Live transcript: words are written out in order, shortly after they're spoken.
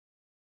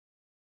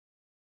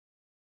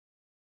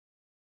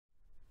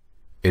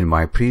In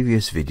my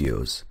previous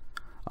videos,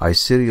 I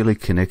serially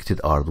connected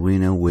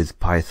Arduino with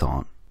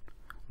Python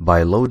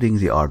by loading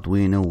the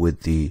Arduino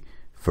with the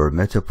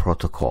Fermata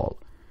protocol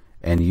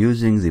and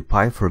using the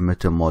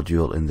PyFermata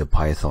module in the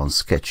Python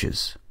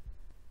sketches.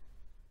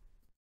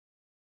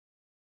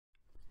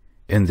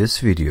 In this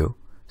video,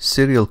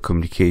 serial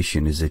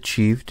communication is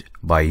achieved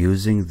by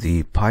using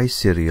the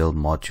Pyserial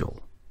module.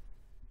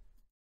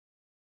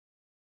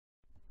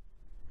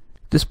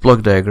 This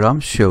block diagram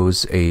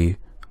shows a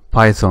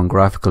Python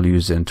graphical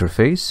user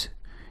interface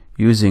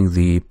using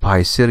the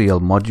Pyserial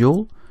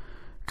module.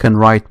 Can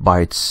write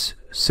bytes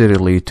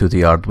serially to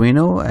the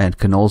Arduino and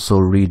can also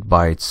read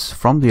bytes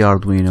from the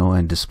Arduino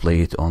and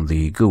display it on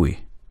the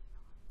GUI.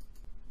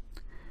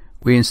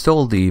 We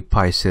install the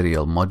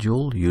Pyserial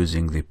module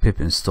using the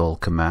pip install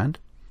command.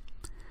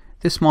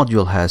 This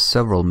module has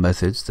several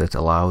methods that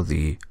allow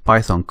the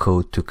Python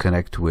code to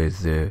connect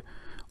with the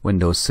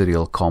Windows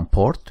Serial COM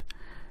port,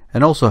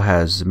 and also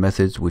has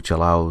methods which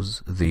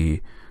allows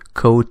the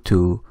code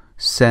to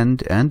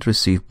send and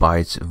receive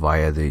bytes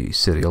via the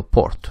serial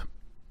port.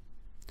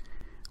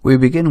 We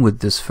begin with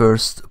this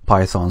first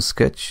Python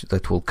sketch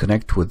that will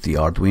connect with the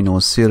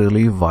Arduino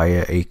serially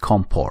via a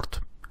COM port.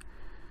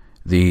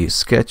 The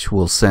sketch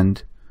will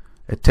send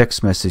a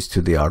text message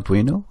to the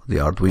Arduino. The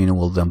Arduino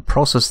will then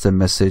process the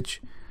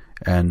message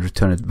and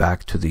return it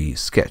back to the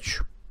sketch.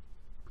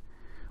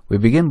 We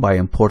begin by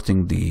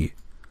importing the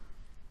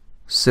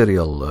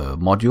serial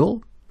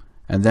module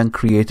and then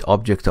create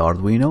object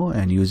Arduino,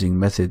 and using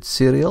method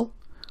serial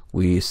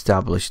we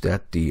establish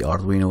that the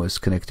Arduino is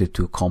connected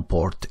to COM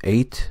port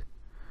 8,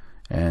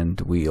 and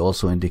we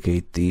also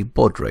indicate the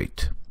baud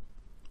rate.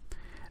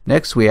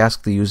 Next, we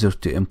ask the user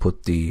to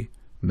input the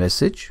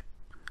message.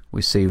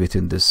 We save it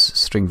in this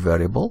string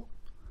variable,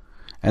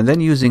 and then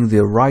using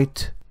the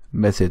write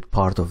method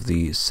part of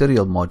the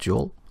serial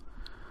module,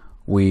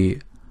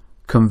 we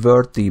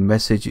convert the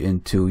message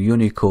into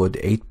Unicode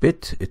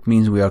 8-bit. It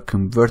means we are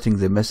converting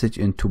the message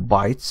into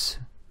bytes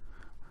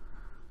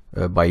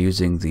by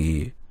using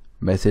the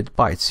method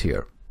bytes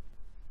here.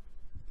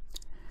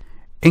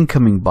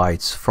 Incoming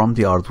bytes from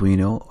the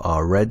Arduino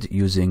are read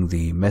using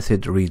the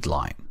method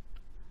readLine,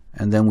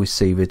 and then we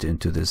save it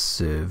into this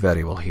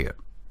variable here.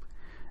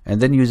 And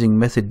then using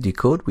method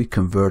decode, we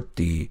convert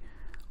the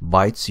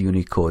bytes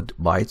Unicode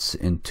bytes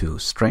into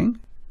string,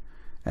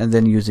 and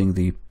then using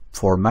the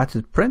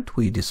formatted print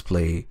we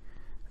display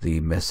the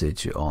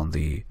message on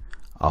the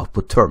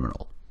output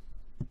terminal.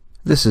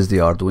 This is the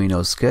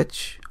Arduino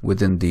sketch.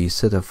 Within the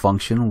setup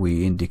function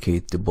we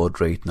indicate the baud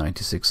rate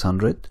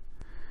 9600,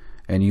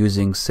 and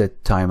using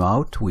set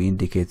timeout we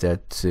indicate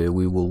that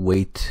we will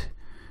wait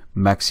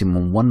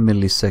maximum 1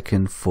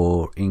 millisecond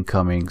for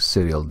incoming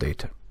serial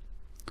data.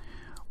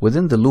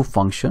 Within the loop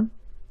function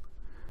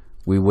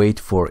we wait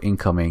for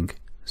incoming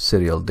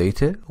serial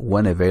data.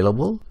 When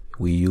available,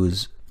 we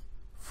use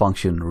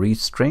function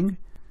readString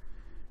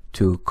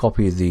to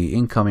copy the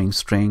incoming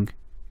string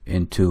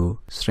into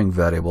string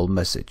variable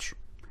message,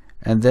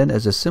 and then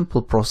as a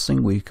simple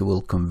processing we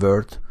will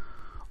convert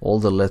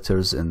all the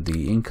letters in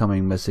the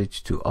incoming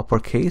message to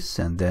uppercase,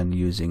 and then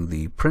using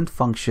the print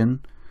function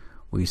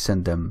we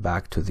send them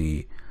back to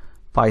the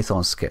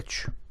Python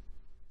sketch.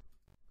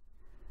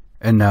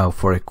 And now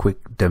for a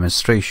quick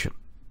demonstration.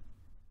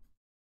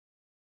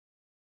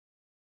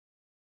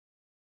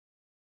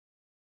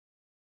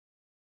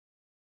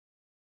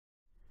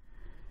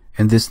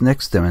 In this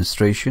next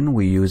demonstration,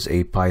 we use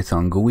a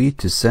Python GUI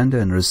to send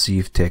and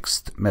receive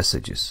text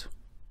messages.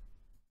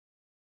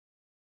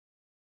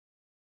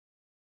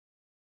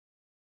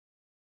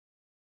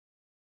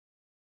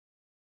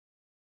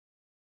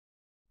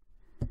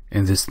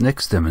 In this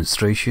next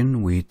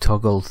demonstration, we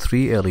toggle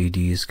 3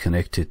 LEDs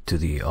connected to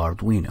the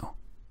Arduino.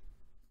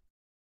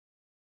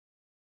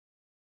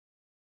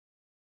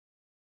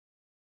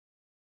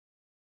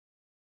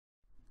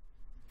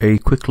 A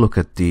quick look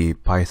at the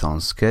Python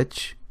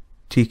sketch.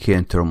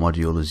 tk-enter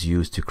module is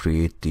used to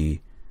create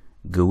the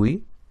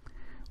GUI.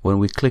 When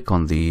we click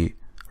on the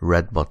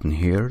red button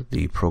here,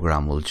 the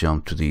program will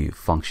jump to the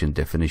function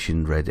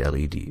definition red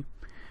LED,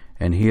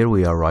 and here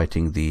we are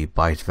writing the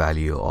byte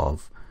value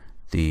of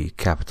the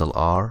capital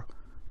R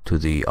to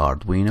the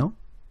Arduino,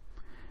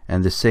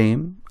 and the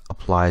same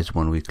applies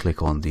when we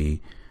click on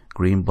the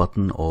green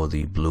button or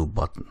the blue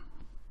button.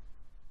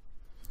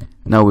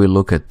 Now we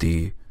look at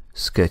the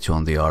sketch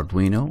on the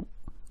Arduino.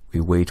 We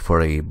wait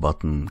for a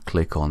button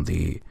click on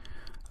the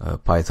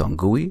Python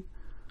GUI.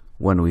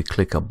 When we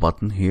click a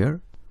button here,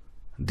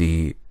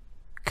 the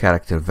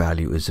character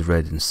value is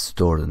read and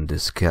stored in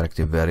this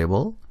character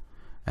variable,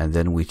 and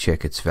then we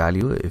check its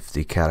value. If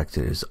the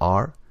character is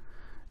R,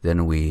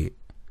 then we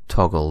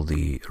toggle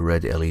the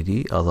red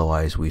LED,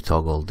 otherwise we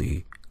toggle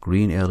the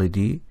green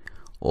LED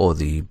or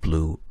the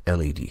blue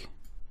LED.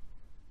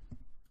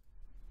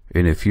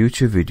 In a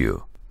future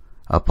video,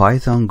 a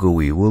Python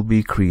GUI will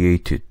be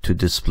created to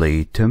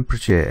display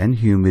temperature and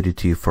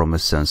humidity from a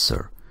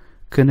sensor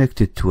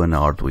connected to an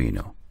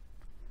Arduino.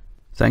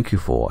 Thank you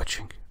for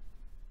watching.